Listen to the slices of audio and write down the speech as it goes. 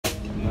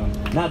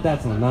Not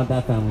that one, not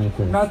that family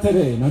affair. Not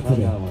today, not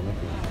today. Not that one,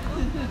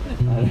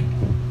 okay.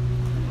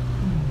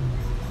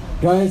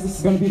 Guys, this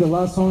is going to be the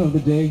last song of the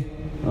day.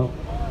 Oh.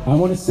 I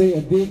want to say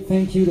a big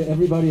thank you to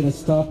everybody that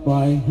stopped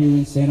by here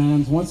in St.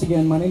 Anne's. Once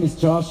again, my name is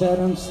Josh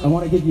Adams. I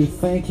want to give you a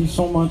thank you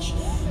so much.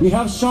 We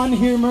have Sean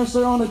here,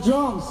 Mercer on the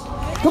drums.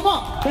 Come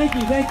on! Thank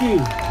you, thank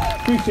you.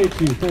 Appreciate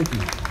you, thank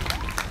you.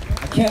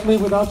 I can't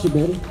live without you,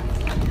 baby.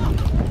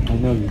 I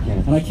know you can.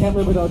 And I can't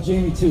live without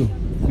Jamie too,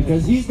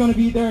 because he's going to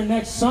be there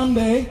next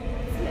Sunday.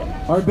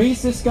 Our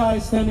bassist guy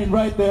is standing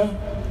right there.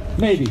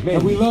 Maybe.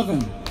 And we love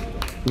him.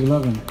 We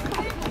love him.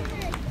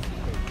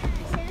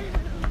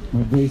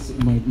 My bass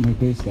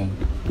guy.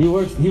 He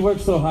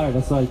works so hard,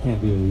 that's why he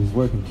can't be with you. He's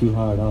working too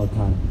hard all the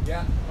time.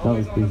 Yeah, that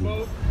was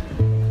busy.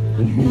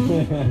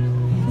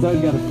 So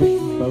he's got to fix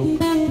his boat.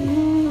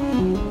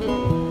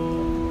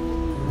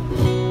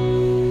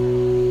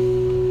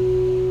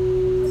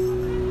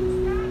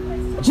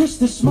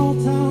 Just a small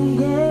town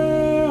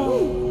girl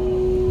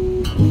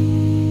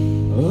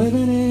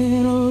living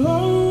in a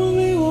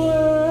lonely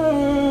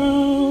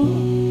world.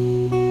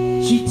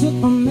 She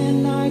took a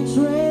midnight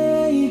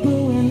train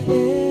going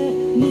anywhere.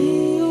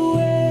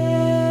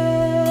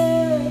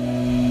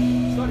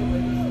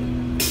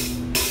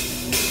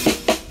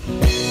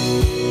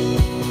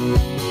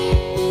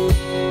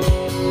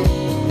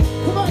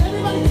 Come on,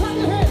 everybody, clap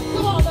your hands.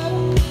 Come on, baby.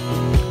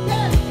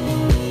 Yeah.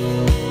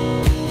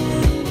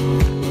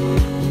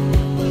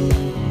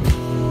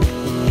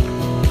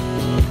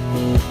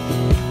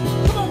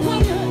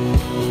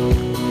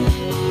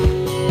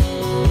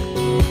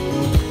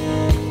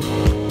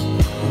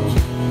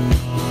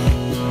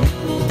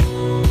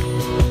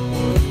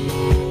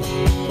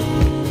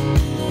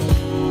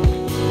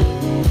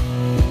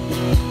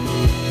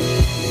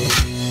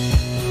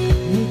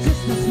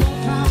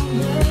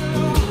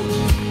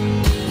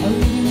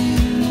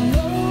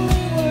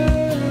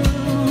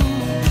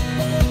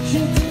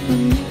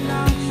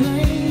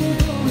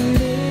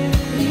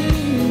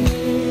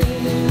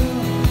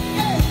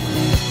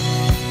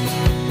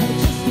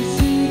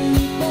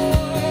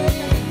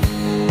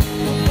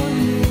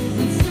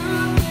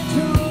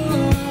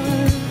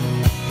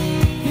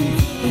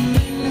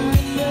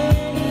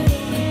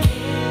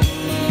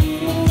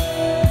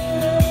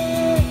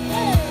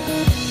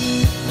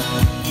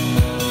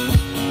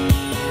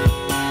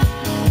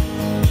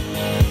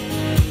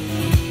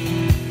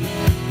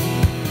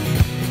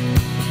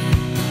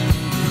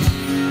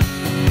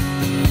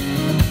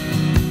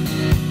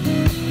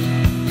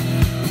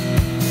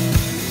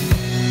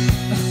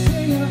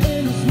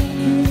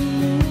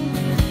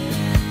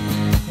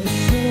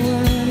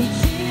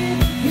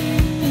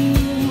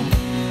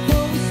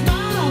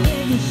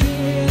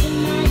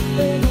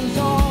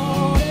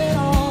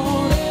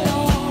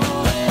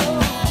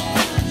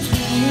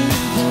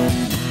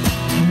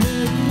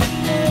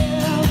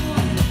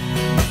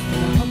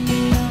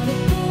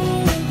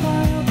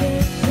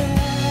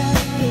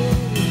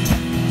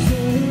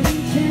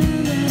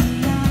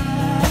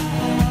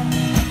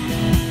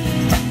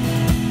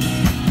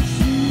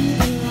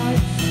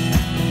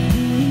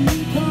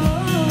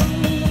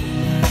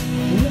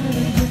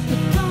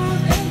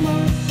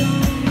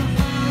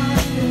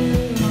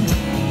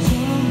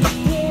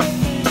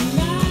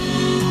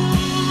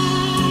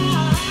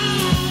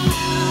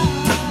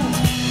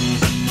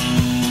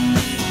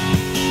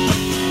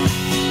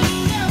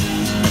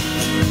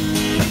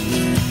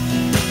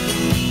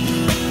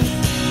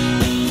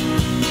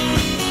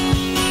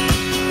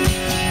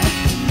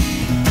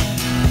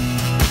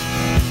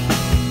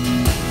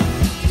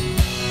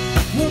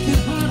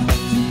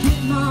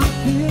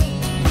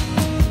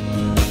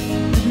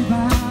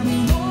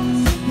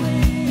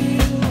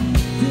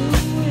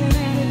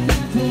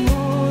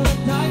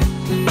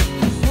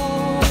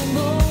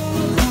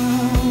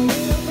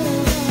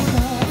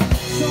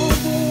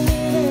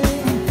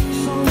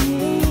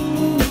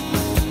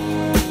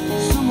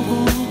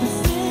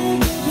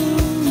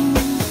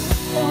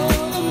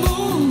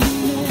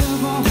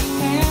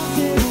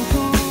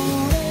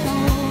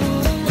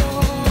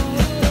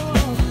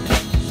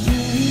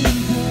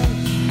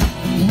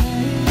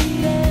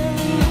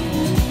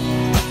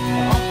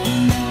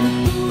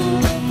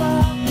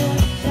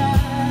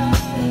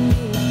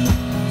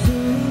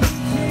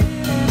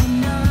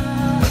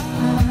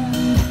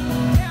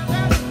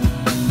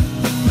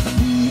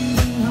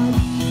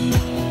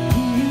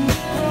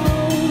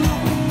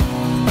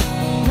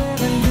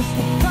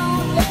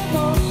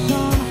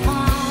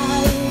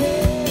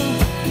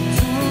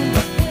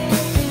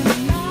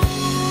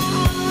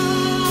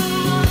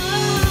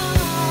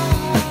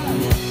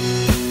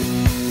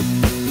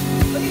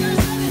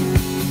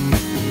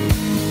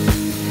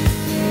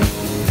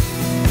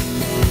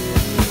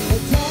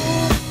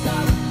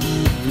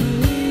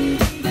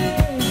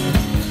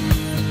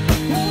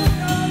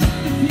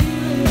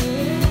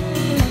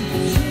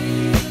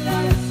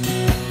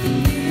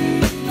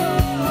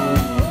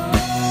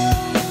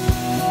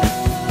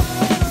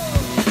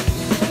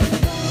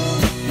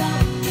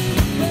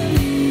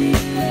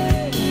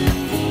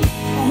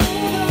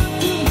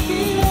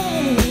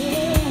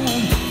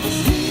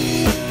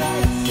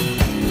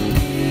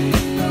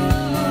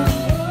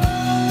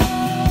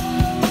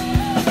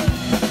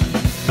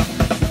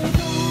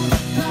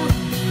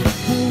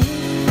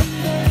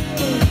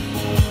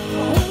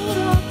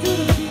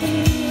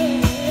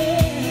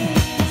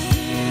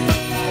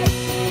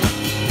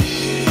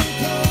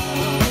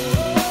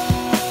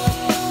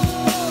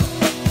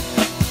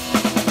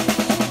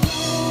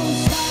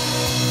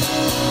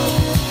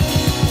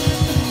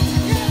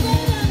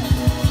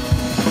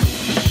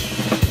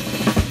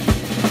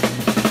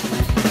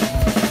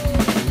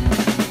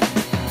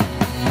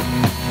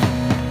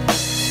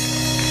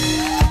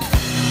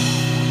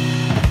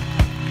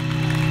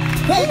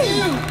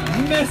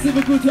 Merci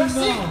beaucoup tout Merci.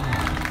 le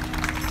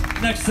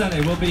monde. Next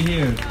Sunday, we'll be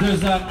here.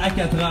 2h à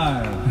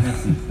 4h.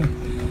 Merci.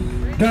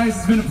 Guys,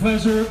 it's been a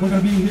pleasure. We're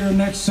going to be here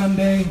next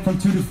Sunday from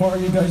 2 to 4.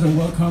 You guys are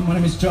welcome. My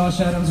name is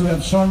Josh Adams. We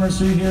have Sean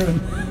Mercer here,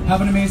 and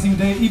have an amazing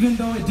day. Even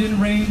though it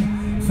didn't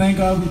rain, thank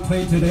God we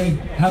played today.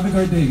 Have a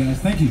great day, guys.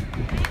 Thank you.